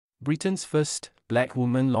Britain's first black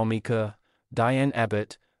woman lawmaker, Diane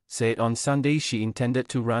Abbott, said on Sunday she intended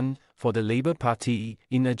to run for the Labour Party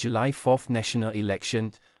in a July 4 national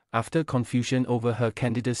election, after confusion over her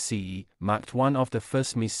candidacy marked one of the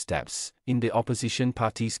first missteps in the opposition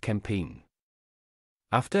party's campaign.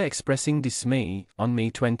 After expressing dismay on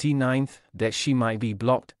May 29 that she might be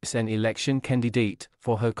blocked as an election candidate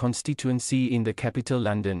for her constituency in the capital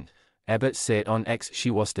London, Abbott said on X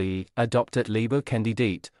she was the adopted Labour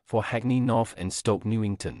candidate for Hackney North and Stoke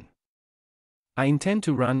Newington. "I intend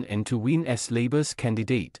to run and to win as Labour's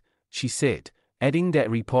candidate," she said, adding that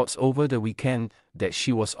reports over the weekend that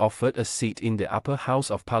she was offered a seat in the upper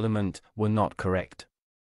house of Parliament were not correct.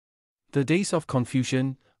 The days of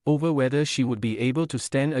confusion over whether she would be able to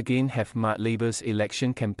stand again have marred Labour's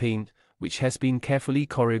election campaign, which has been carefully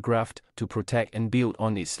choreographed to protect and build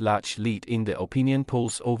on its large lead in the opinion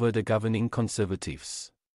polls over the governing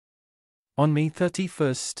Conservatives. On May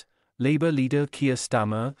 31, Labour leader Keir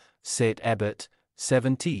Starmer said Abbott,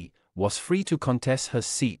 70, was free to contest her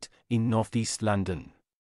seat in North East London.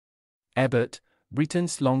 Abbott,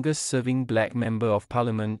 Britain's longest-serving black member of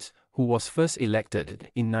Parliament, who was first elected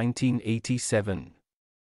in 1987,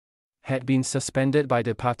 had been suspended by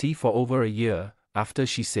the party for over a year after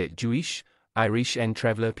she said Jewish, Irish and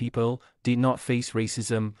Traveller people did not face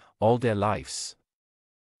racism all their lives.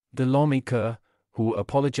 The lawmaker, who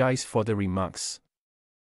apologized for the remarks,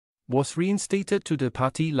 was reinstated to the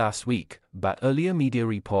party last week, but earlier media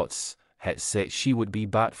reports had said she would be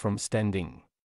barred from standing.